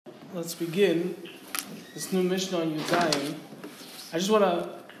let's begin this new Mishnah on Yudayim. I just want to,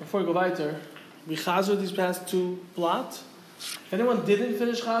 before we go weiter, we chazer these past two blot. If anyone didn't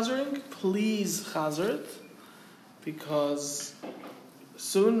finish chazering, please chazer it, because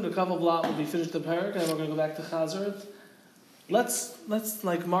soon the couple blot will be finished the parak, and we're going to go back to chazer it. Let's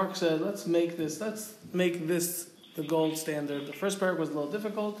like Mark said, let's make this the gold standard. The first parak was a little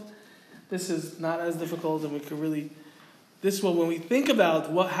difficult. This is not as difficult, and we could really. This will, when we think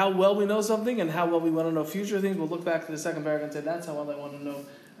about how well we know something and how well we want to know future things, we'll look back to the second paragraph and say, that's how well I want to know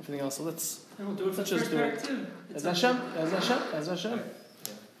everything else. So let's do it for just do it. As Hashem.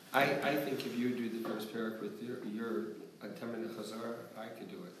 I think if you do the first paragraph with your 10-minute chazar, I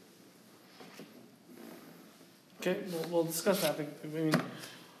could do it. Okay, we'll discuss that. I mean,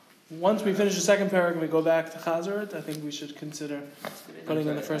 once we finish the second paragraph and we go back to Chazaret, I think we should consider putting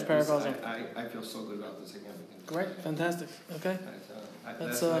in the first paragraph also. I feel so good about this again. Great, fantastic. Okay.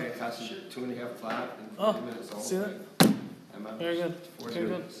 That's why it costs 2.5 flat and 40 minutes. See that? Very good. 40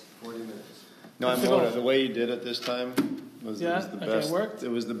 minutes. 40 minutes. No, I'm more, the way you did it this time was the best. It worked? It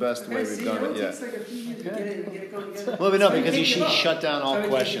was the best way we've done it yet. Okay. Well, no, because he shut down all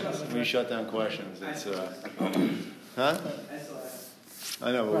questions. We shut down questions. It's huh?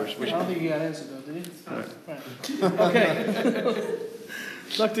 I know, but I don't think you got answered though, did you? Right. Okay.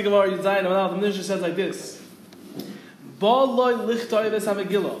 Look to Gemara Yudzayin. Now the Mishnah says like this: Ba'aloi lichtoiv es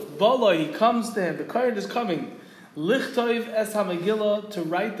hamegillah. Ba'aloi, he comes to him. The Kohen is coming. Lichtoiv es hamegillah, to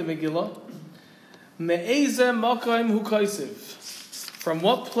write the Megillah. Me'ezeh makaim hu kaisiv. From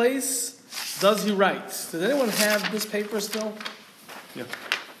what place does he write? Does anyone have this paper still? Yeah.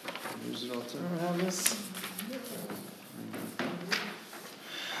 Use it all the time. Anyone have this?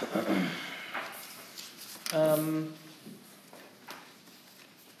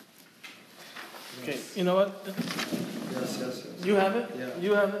 Okay, you know what? Yes. You have it? Yeah.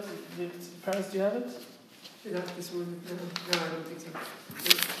 You have it? Paris, do you have it? Yeah, this one. No, I don't think so.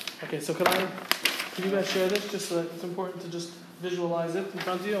 Okay, so can you guys share this? Just so that it's important to just visualize it in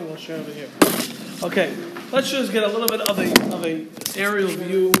front of you, and we'll share it here. Okay, let's just get a little bit of a aerial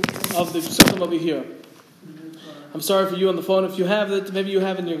view of the system over here. I'm sorry for you on the phone. If you have it, maybe you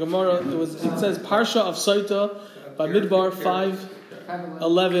have it in your Gemara. It says Parsha of Saita by Midbar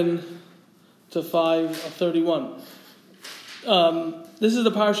 5:11 to 5:31. This is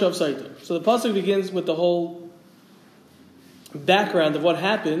the Parsha of Saita. So the pasuk begins with the whole background of what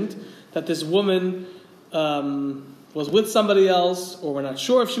happened. That this woman was with somebody else, or we're not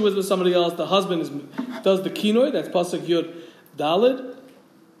sure if she was with somebody else. The husband does the kinoi. That's pasuk Yud Dalid.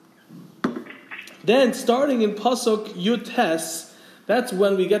 Then, starting in Pasuk Yud Tes, that's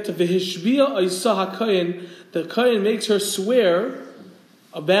when we get to V'hishbia Oisah HaKohen. The Kohen makes her swear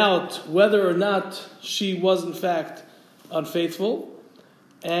about whether or not she was in fact unfaithful.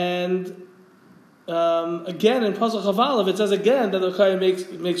 And again, in Pasuk Chavalev, it says again that the Kohen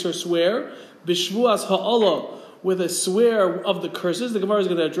makes her swear, B'shvuas Ha'olah, with a swear of the curses. The Gemara is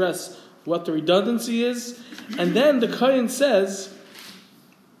going to address what the redundancy is. And then the Kohen says,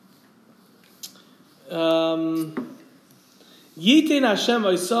 Yitin Hashem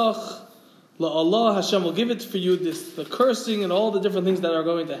Oisach LaAllah, Hashem will give it for you, the cursing and all the different things that are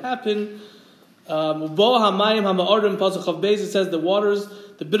going to happen. Bo Hamayim Hama'arim Pasuk Chav Beis, it says the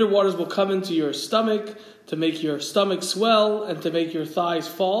bitter waters will come into your stomach to make your stomach swell and to make your thighs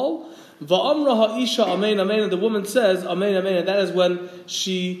fall. Va'amra ha'isha amen amen, and the woman says amen amen, and that is when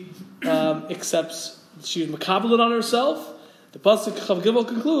she accepts, she's makabelit on herself. The pasuk Chav Gimel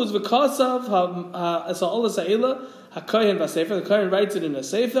concludes v'kasav ha'asa'olah sa'ila ha'kohen v'sefer. The kohen writes it in a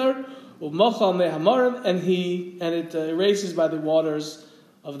sefer u'machal me'hamarim, and it erases by the waters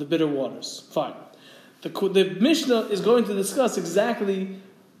of the bitter waters. Fine. The Mishnah is going to discuss exactly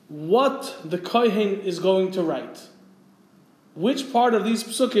what the kohen is going to write. Which part of these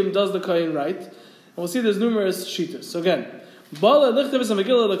psukim does the kohen write? And we'll see there's numerous shitas. So again, Bala Lichtavis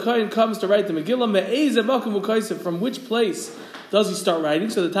Megillah, the kohen comes to write the Megillah. Me'ezeh makom u'kaisiv, from which place does he start writing?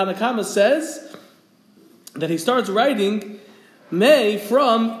 So the Tanakama says that he starts writing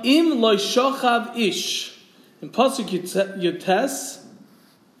from Im Lo Shochav Ish in Pasuk Yutes,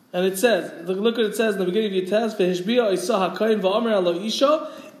 and it says, look what it says in the beginning of Yutes, V'hishbia Oisah HaKohen v'Omer Alo Isha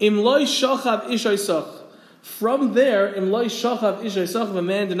Im Lo Shochav Ish Oisach. From there, Im Lo Shochav Ish Oisach, if a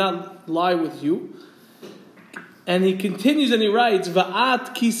man did not lie with you. And he continues and he writes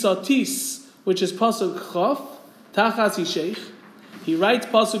Va'at Kisatis, which is Pasuk Chaf, Tachas Yisheich. He writes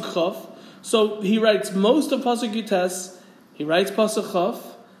Pasuk Chaf. So he writes most of Pasuk Yutes. He writes Pasuk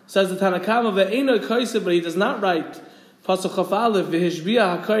Chaf. Says the Tanakama Ve'eno Kaiseh, but he does not write Pasuk Chaf Aleph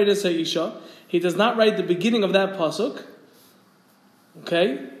V'hishbia HaKodesh HaIsha. He does not write the beginning of that pasuk.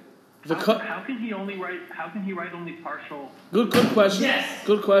 Okay, How can he write only partial? Good question. Yes.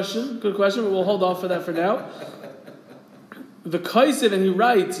 Good question. But we'll hold off for that for now. The Kaisiv, and he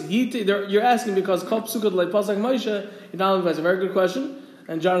writes, you're asking because Kol Psukat Lei Pasach Moshe, you're not only, that's a very good question,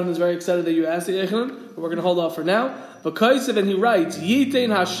 and Jonathan's very excited that you asked the Eichel, but we're going to hold off for now. The Kaisiv, and he writes,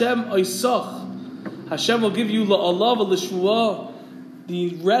 Yitein Hashem Oisach, Hashem will give you La'alav L'Shvuah,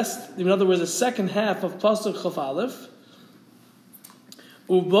 the rest, in other words, the second half of Pasuk Chaf Aleph.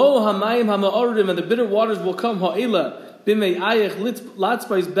 Ubo Hamayim Hama'orim, and the bitter waters will come, Ha'ila, Bimei Ayech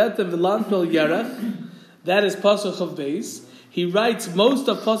Latzbais Betem V'Lanpil Yerech. That is Pasuk Chaf Beis. He writes most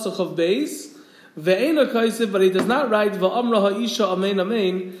of Pasuk Chaf Beis, Ve'ena Kaisiv, but he does not write Va'amra Ha'isha Amen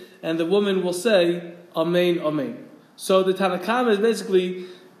Amen, and the woman will say Amen Amen. So the Tanna Kama is basically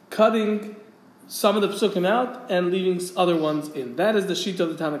cutting some of the psukim out and leaving other ones in. That is the sheet of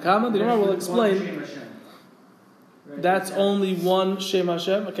the Tanna Kama. The Gemara will explain. That's only one Shem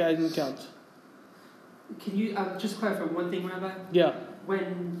Hashem. Okay, I didn't count. Can you just clarify one thing, Rabbi? Yeah.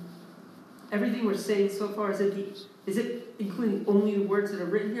 When everything we're saying so far, is it including only the words that are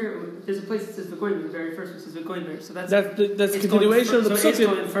written here? Or there's a place that says V'goymer, the very first one says V'goymer. So that's continuation of the psukim.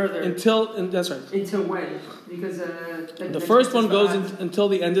 So going further that's right. Until when? Because the first one goes until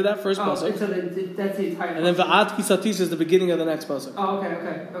the end of that first pasuk. That's the entire. And then Va'at Kisatis is the beginning of the next pasuk. Oh,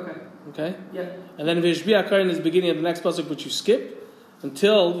 okay. Okay. Yeah. And then V'Yishbi HaKayin is the beginning of the next pasuk, which you skip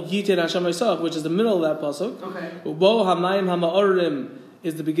until Yitein Hashem Yisach, which is the middle of that pasuk. Okay. Ubo Hamayim Hama'orim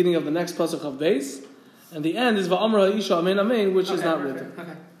is the beginning of the next pasuk of Beis, and the end is Va'amra Ha'isha Amen Amen, which is not written.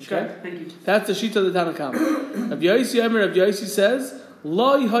 Okay. Thank you. That's the sheet of the Tanna Kama. Rabbi Yossi says,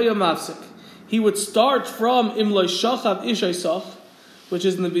 Lo Yihaya Mafsik. He would start from Imloi Shachav Ishaisach, which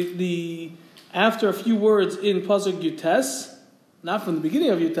is in the after a few words in pasuk Yutes, not from the beginning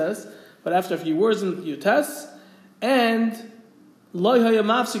of Yutes, but after a few words in Yutes, and Lo Yihaya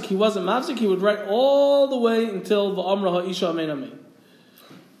Mafsik. He wasn't Mafsik. He would write all the way until Va'amra Ha'isha Amen Amen.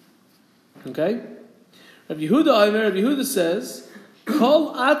 Okay? Rabbi Yehuda says,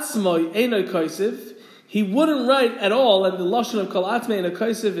 Kol Atzmoi Einoi Kaisiv. He wouldn't write at all, and the lashon of Kol Atzmoi Einoi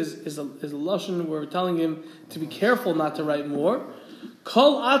Kaisiv is a lashon where we're telling him to be careful not to write more.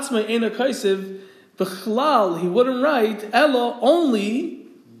 Kol Atzmoi Einoi Kaisiv, B'chlal, he wouldn't write Elo only,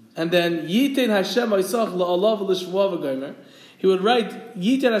 and then Yitein Hashem Yisach La'alav L'Shvuah V'Gomer. He would write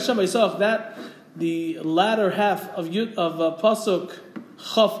Yitein Hashem Yisach, that the latter half of pasuk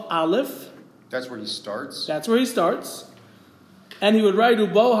Chaf Aleph. That's where he starts? And he would write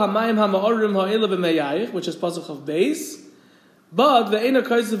Ubo Hamayim Hama'orim Ha'ila B'Meyayich, which is Pasuk of Beis. But Ve'ena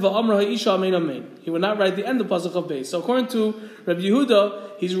Kaisiv Va'amra Ha'isha Amen Amen. He would not write the end of Pasuk of Beis. So according to Rabbi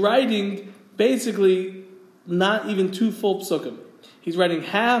Yehuda, he's writing basically not even two full psukim. He's writing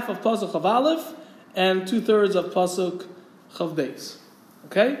half of Pasuk of Aleph and 2/3 of Pasuk of Beis.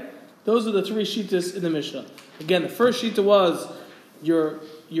 Okay? Those are the three shittas in the Mishnah. Again, the first shitta was you're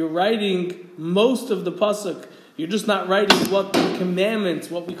writing most of the pasuk. You're just not writing what the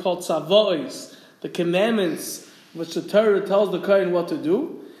commandments, what we call tzavois, the commandments which the Torah tells the kohen what to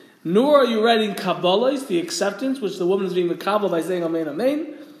do. Nor are you writing kabbalahs, the acceptance, which the woman is being mekabel by saying amen,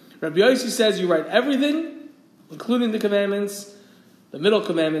 amen. Rabbi Yossi says you write everything, including the commandments, the middle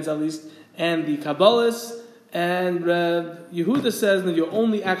commandments at least, and the kabbalahs. And Yehuda says that you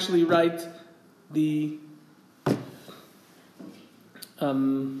only actually write the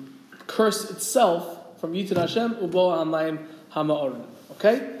curse itself from Yitein Hashem Ubo Hamayim Hama'orim.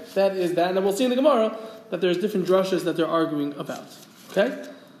 Okay, that is that, and we'll see in the Gemara that there's different drushes that they're arguing about. Okay,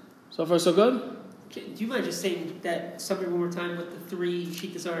 so far so good. Do you mind just saying that summary one more time? What the three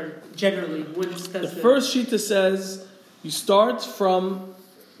shittas are generally? The first shitta says you start from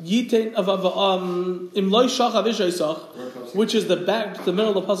Yitein of Imloi Shachav Ishaisach, which is the middle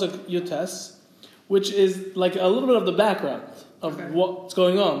of the pasuk Yutes, which is like a little bit of the background of what's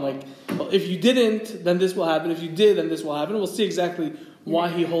going on. Like, well, if you didn't, then this will happen. If you did, then this will happen. We'll see exactly why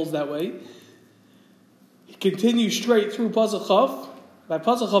he holds that way. He continues straight through Pasuk Chav. By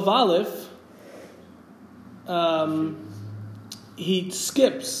Pasuk Chav Aleph, he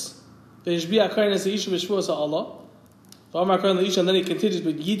skips V'Yishbi HaKayin Es Ha'isha V'Shvuah Ha'Allah. V'Amar HaKayin L'Isha, and then he continues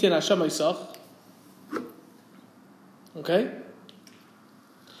with Yitein Hashem Yisach. Okay?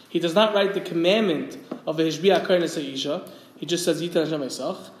 He does not write the commandment of V'Yishbi HaKayin Es Ha'isha. He just says Yitein Hashem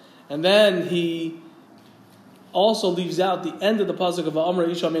Yisach. And then he also leaves out the end of the pasuk of V'Amar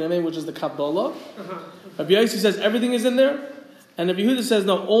Ha'isha Amen Amen, which is the Kabbalah. Rabbi Yossi says everything is in there. And Rabbi Yehuda says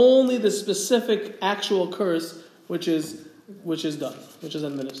no, only the specific actual curse which is done, which is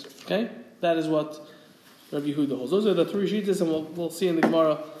administered. Okay? That is what Rabbi Yehuda holds. Those are the three shittas, and we'll see in the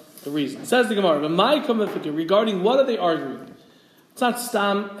Gemara the reason. It says the Gemara, regarding what are they arguing? It's not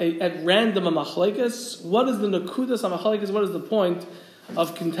stam at random a machlekes. What is the nekudas a machlekes? What is the point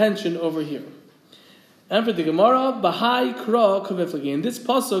of contention over here? And for the Gemara, Bahai Kra Kamiflagi. In this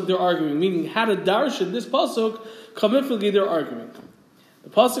pasuk, they're arguing, meaning how to darshan this pasuk, Kamiflagi, they're arguing. The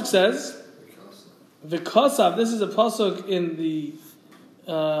pasuk says, V'kasav, this is a pasuk in the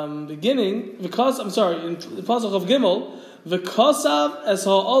beginning, in the pasuk of Gimel, V'kasav es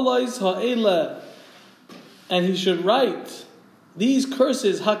ha'olais ha'ele, and he should write these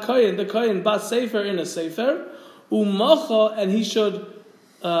curses, ha'kayin, the kayin, bas sefer, in a sefer, u'macha, and he should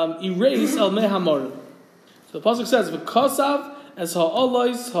erase al mehamorim. So the pasuk says, "V'kasav as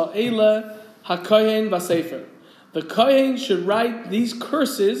ha'olais ha'ele ha'kayin b'sefer." The kayin should write these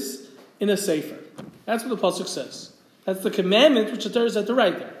curses in a sefer. That's what the pasuk says. That's the commandment which the Torah said to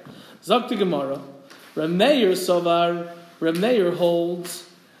write there. Zakti Gemara, Rameir Sovar, Rameir holds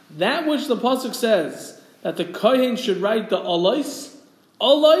that which the pasuk says that the kayin should write the olais.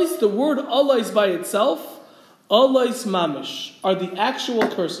 Olais, the word olais by itself, olais mamish, are the actual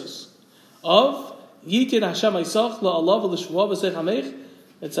curses of Yitin Hashem Isach LaAlav L'Shua B'Seich Hamech,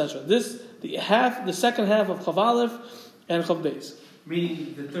 etc. This the second half of Chav Aleph and Chav Beis.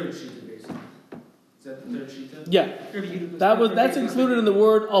 Meaning the third shita, basically. Is that the third shita? Yeah, that's included in the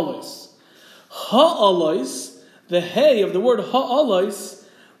word always. Ha'alais, the hay of the word ha'alais,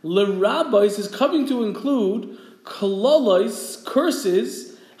 l'rabbis is coming to include kololais,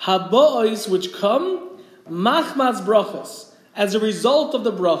 curses, haba'is, which come machmas brachas, as a result of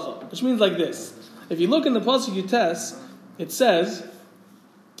the bracha, which means like this. If you look in the pasuk Yutes, it says,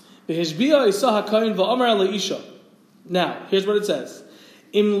 "V'hishbia isah hakayin v'amar leisha." Now, here's what it says: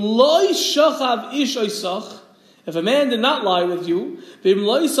 "Im loy shachav ish isach." If a man did not lie with you, v'im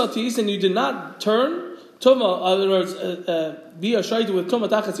loy satis, and you did not turn tuma, in other words, be a shaytu with tuma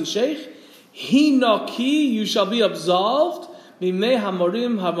tachas yisheich, he naki, you shall be absolved mimei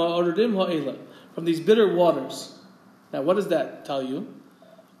hamorim ha'ma'orim ha'ela, from these bitter waters. Now, what does that tell you?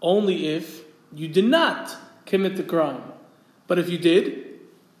 Only if you did not commit the crime. But if you did,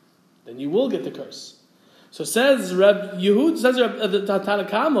 then you will get the curse. So says Reb Yehud, says Reb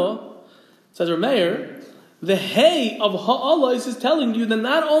Tanakama, says Reb Meir, the hay of ha'alais is telling you that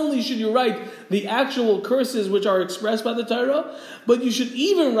not only should you write the actual curses which are expressed by the Torah, but you should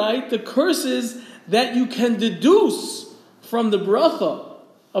even write the curses that you can deduce from the bracha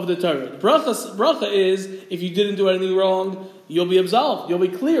of the Torah. The bracha is, if you didn't do anything wrong, you'll be absolved, you'll be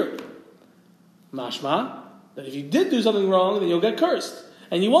cleared. Mashma, that if you did do something wrong, then you'll get cursed,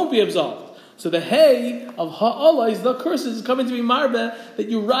 and you won't be absolved. So the hay of ha'olais, the curses, is coming to be marbe, that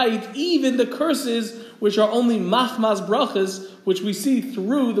you write even the curses which are only machmas brachas, which we see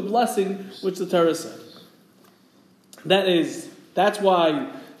through the blessing which the Torah said. That's why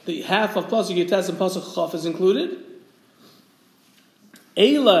the half of pasuk Yutes and pasuk Chaf is included.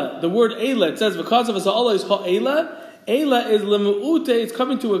 Eila, the word Eila, it says because of us ha'olais ha'ela. Eila is lemu'ute, it's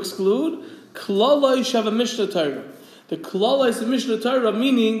coming to exclude Klalais Shava Mishnah Torah. The Klalais of Mishnah Torah,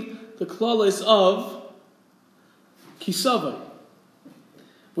 meaning the Klalais of Kisavai,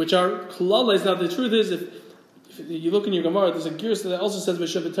 which are Klalais. Now the truth is, if you look in your Gemara, there's a girsa that also says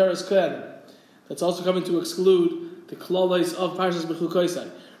B'Shaviteres Kohen. That's also coming to exclude the Klalais of Parshas Bechukoisai.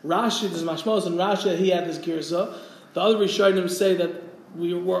 Rashi, there's Mashmos, and Rashi, he had this girsa. The other Rishonim say that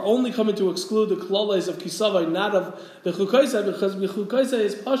we were only coming to exclude the klalais of Kisavai, not of Bechukoisai, because Bechukoisai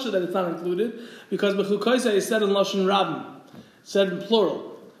is pasha that it's not included, because Bechukoisai is said in Lashon Rabbim, said in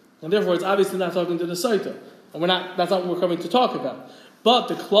plural, and therefore it's obviously not talking to the Saita, and that's not what we're coming to talk about. But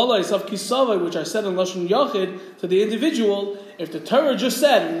the klalais of Kisavai, which are said in Lashon Yachid to the individual, if the Torah just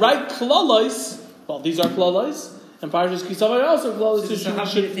said, write klalais, well, these are klalais, and Parshas Kisavai also klalais, so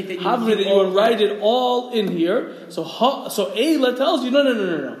you would write it all in here. So Eila tells you,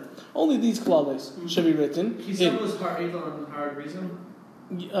 no. Only these klalais should be written. Kisavai was Eila on hard reason?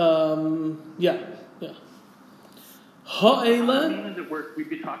 Yeah. How does it work? We'd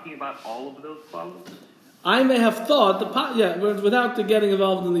be talking about all of those klalais? I may have thought, without getting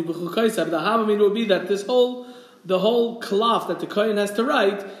involved in the Bechukoisai, the Havamin would be that the whole klaf that the Kohen has to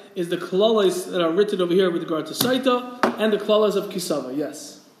write is the klalais that are written over here with regard to Saita and the klalais of Kisava,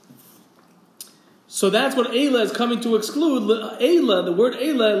 yes. So that's what Eila is coming to exclude. Eila, the word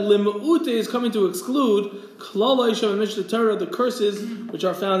Eila, Limu'ute, is coming to exclude klalais of Mishnah Torah, the curses which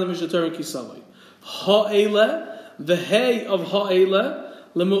are found in Mishnah Torah and Kisava. Ha'Eila, the hay of Ha'Eila,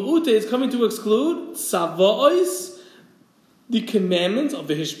 Limu'ute is coming to exclude Tzava'os, the commandments of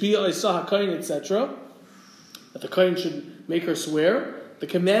the Hishbia, Isah, HaKayin, etc., that the Kohen should make her swear, the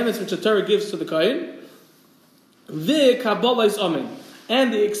commandments which the Torah gives to the Kohen, the Kabbalah's Amen,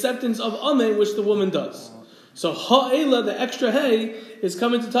 and the acceptance of Amen which the woman does. So ha'ela, the extra hay, is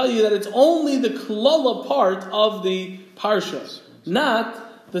coming to tell you that it's only the klala part of the parsha,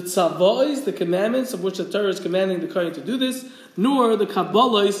 not the tzavos, the commandments of which the Torah is commanding the kohen to do this, nor the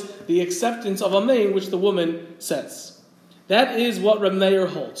kabbalos, the acceptance of amen, which the woman says. That is what Reb Meir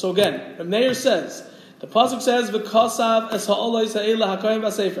holds. So again, Reb Meir says, the pasuk says, "V'kasav es ha'olos ha'ela ha'kohen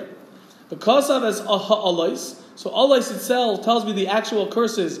v'sefer." V'kasav es ha'olos. So olos itself tells me the actual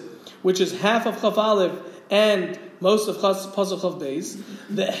curses, which is half of Chaf Aleph and most of pasuk Chaf Beis.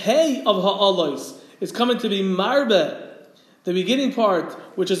 The hay of ha'olos is coming to be marbe, the beginning part,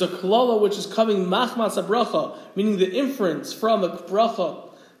 which is a klala, which is coming machmas a bracha, meaning the inference from a bracha.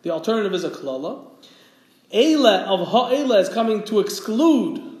 The alternative is a klala. Eila of ha'ela is coming to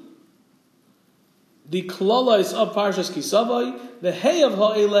exclude the klalas of Parshas Kisavai. The hay of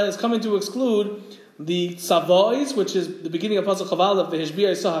ha'ela is coming to exclude the tzavais, which is the beginning of Pasuk Chaval of the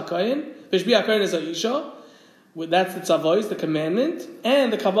Hishbiyah Sahakayin. Hishbiyah Hakayin is Aisha. That's the tzavais, the commandment,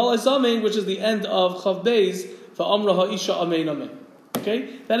 and the Kabbalah Zamein, which is the end of Chav Beis, Va'amra ha'isha amein amein.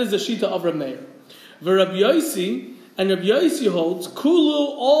 Okay, that is the shita of Reb Meir. V'Rab Yosi, and Rab Yosi holds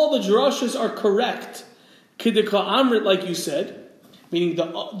Kulu. All the drushes are correct. Kidika Amrit, like you said, meaning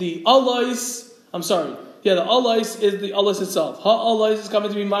the alais. I'm sorry. Yeah, the alais is the alais itself. Ha-alais is coming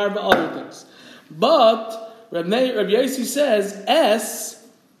to be marred by other things. But Reb Yosi says, es,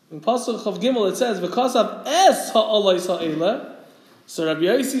 in Pasuk Chav Gimel it says, v'kasav es ha-alais ha'ela. So Reb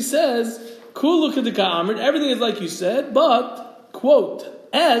Yosi says, Kulu kedika amrit, everything is like you said, but, quote,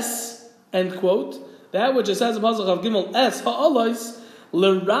 es, end quote, that which it says in Pasuk Chav Gimel, es ha-alais,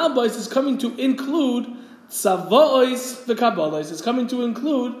 l'rabbis is coming to include tzavos v'kabbalos. It's coming to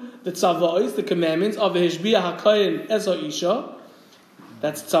include the tzavos, the commandments of the Hishbiyah HaKayin Es HaIsha.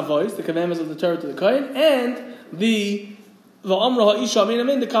 That's tzavos, the commandments of the Torah to the Kayin, and the V'amra HaIsha Amin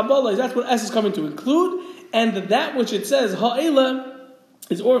Amin, the Kabbalah. That's what Es is coming to include, and that which it says Ha'ela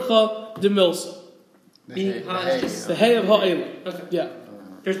is Orcha de Milsa. The hay of Ha'ela. Okay. Yeah.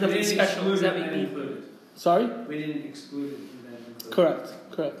 There's nothing special. Does that mean? Sorry? We didn't exclude it. Correct.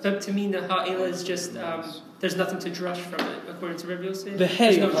 But to me, the ha'ela is just there's nothing to drush from it, according to Rabbi Yosef. The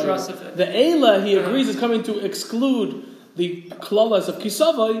hay, there's no drush of it. The eila, he agrees, is coming to exclude the klalas of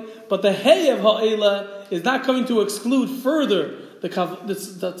kisavai, but the hay of ha'ela is not coming to exclude further the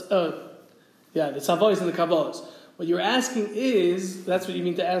tzavos and the kabbalas. What you're asking is, that's what you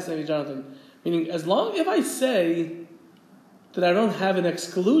mean to ask, maybe, Jonathan. Meaning, if I say that I don't have an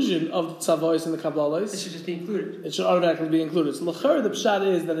exclusion of the tzavos and the kabbalas, it should just be included. It should automatically be included. So l'char, the pshat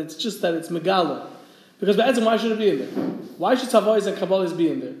is that it's just that it's megala. Because ba'etzim, why should it be in there? Why should tzavos and kabbalas be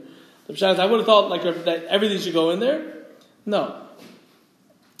in there? The pshat is, I would have thought that everything should go in there. No.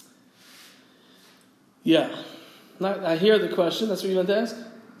 Yeah. I hear the question. That's what you meant to ask?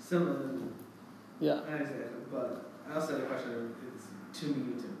 Similar. Yeah. But I also had a question. It's 2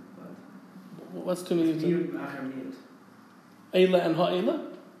 minutes. What's 2 minutes? Miyut achar miyut. Eila and ha'ela?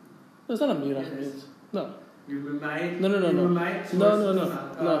 There's not a miyut achar miyut. No. You remind. No.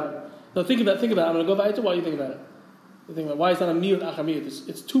 No, think about it. I'm going to go back to why you think about it. You think about why it's not a miyut achar miyut.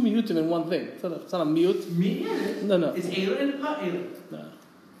 It's 2 miyutim in one thing. It's not a miyut. Miyut? No. It's eila and ha'ela. No.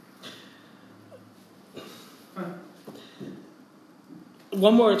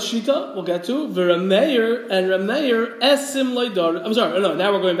 One more shita we'll get to. Reb Meir esim leidar. I'm sorry. No.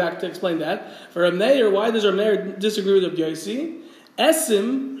 Now we're going back to explain that. For Reb Meir, why does Reb Meir disagree with Reb Yosi?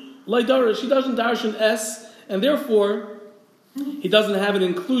 Esim leidar. She doesn't darshan es, and therefore he doesn't have an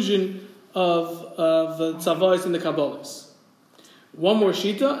inclusion of the tzavos and the kabbalas. One more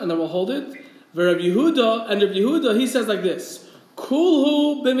shita, and then we'll hold it. Reb Yehuda, he says like this: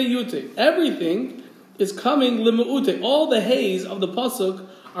 Kulhu b'miyute. Everything is coming limu'ute. All the hays of the pasuk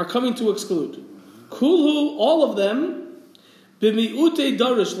are coming to exclude. Kulhu, all of them, b'mi'ute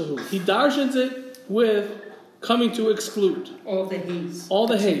darish lahu. He darshans it with coming to exclude. All the hays. All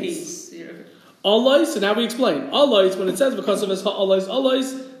the hays. Yeah. Alais, so now we explain. Alais, when it says because of his alais,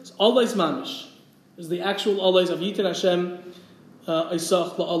 it's alais mamish. Is the actual alais of Yitin Hashem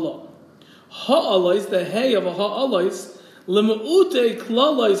Isach la'Allah. Ha'alais, the hay of a ha'alais, limu'ute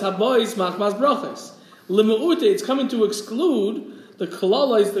klalais habayis machmas brachas. Limu'ute, it's coming to exclude the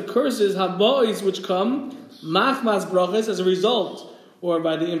klalais, the curses, habayis, which come machmas brachas as a result, or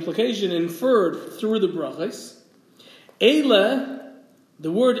by the implication inferred through the brachas. Eila,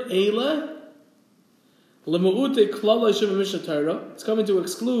 the word eila, limu'ute klalais shema mishnah Torah, it's coming to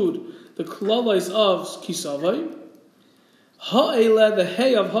exclude the klalais of kisavai. Ha'ela, the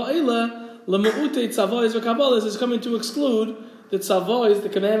hay of ha'ela, l'ma'ute tzavos v'kabbalas is coming to exclude the tzavos, the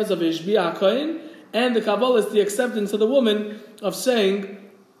commandments of Hishbiyah HaKayin, and the kabbalas, the acceptance of the woman of saying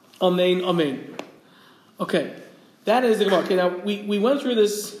Amen, Amen. Okay, that is the Gemara. Okay, now we went through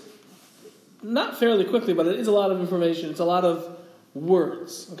this not fairly quickly, but it is a lot of information. It's a lot of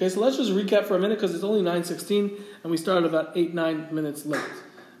words. Okay, so let's just recap for a minute because it's only 9:16 and we started about 8-9 minutes late.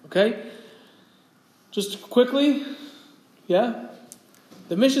 Okay, just quickly, yeah.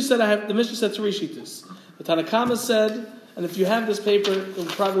 The Mishnah said three shittas. The Tanna Kama said, and if you have this paper, it would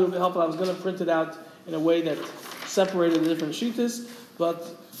probably be helpful. I was going to print it out in a way that separated the different shittas, but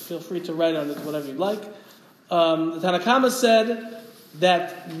feel free to write on it whatever you'd like. The Tanna Kama said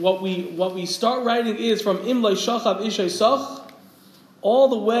that what we start writing is from Imlay Shachav Ishay Sach all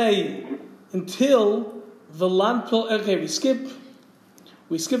the way until Velanpil. Okay, we skip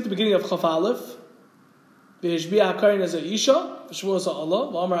the beginning of Chaf Aleph. We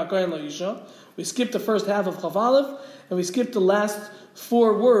skip the first half of Chaf Aleph, and we skip the last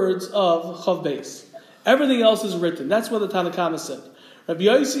 4 words of Chav Beis. Everything else is written. That's what the Tanna Kama said. Rabbi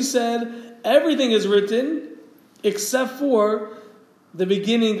Yossi said everything is written except for the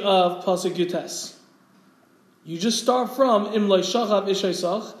beginning of Pasuk Yutes. You just start from Imlay Shachav Ishay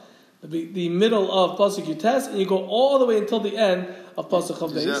Sach, the middle of Pasuk Yutes, and you go all the way until the end of Pasuk Chav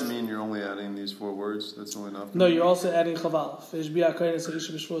Beis. Does that mean you're only adding these 4 words? That's only enough? No, you're also adding Chav Aleph.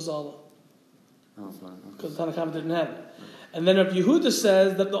 Oh, fine. Because the Tanna Kama didn't have it. And then Rabbi Yehuda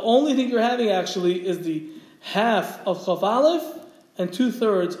says that the only thing you're having actually is the half of Chav Aleph and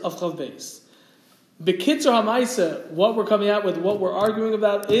 2/3 of Chav Beis. B'kitzur HaMaisa, what we're coming out with, what we're arguing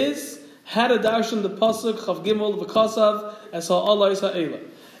about is how to darshan the pasuk Chav Gimel v'Kasav as ha'alais ha'ela.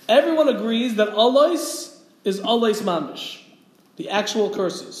 Everyone agrees that alais is alais mamish, the actual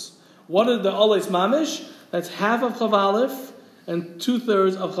curses. What are the alais mamish? That's half of Chav Aleph and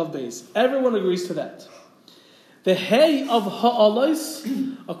 2/3 of Chav Beis. Everyone agrees to that. The hay of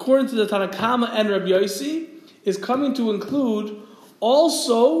ha'alais, according to the Tanna Kama and Rabbi Yossi, is coming to include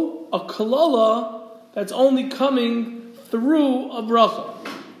also a kalala that's only coming through a bracha,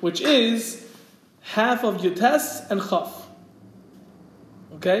 which is half of Yutes and Chaf.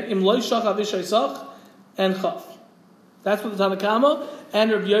 Okay? Im loy shachav ishay sach and Chaf. That's what the Tanna Kama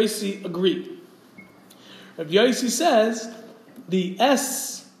and Rabbi Yossi agree. Rabbi Yossi says the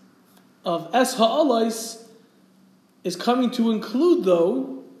S of Es ha'alais is coming to include,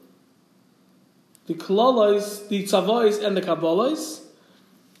 though, the kalalos, the tzavos, and the kabbalos.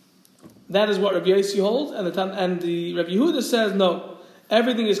 That is what Rabbi Yossi holds, and the Rabbi Yehuda says no.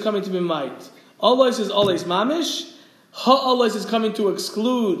 Everything is coming to be might. Alais is alais mamish. Ha'alais is coming to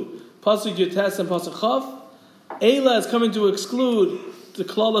exclude pasuk Yutes and pasuk Chav. Eila is coming to exclude the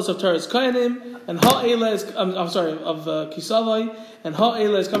kalalos of Teres Kohanim, and Ha'eila is of Kisavai, and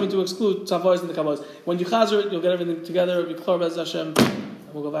Ha'eila is coming to exclude tzavos and the kabbalos. When you chazer it, you'll get everything together. It'll be Klor Bez Hashem,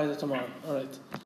 and we'll go back to tomorrow. All right.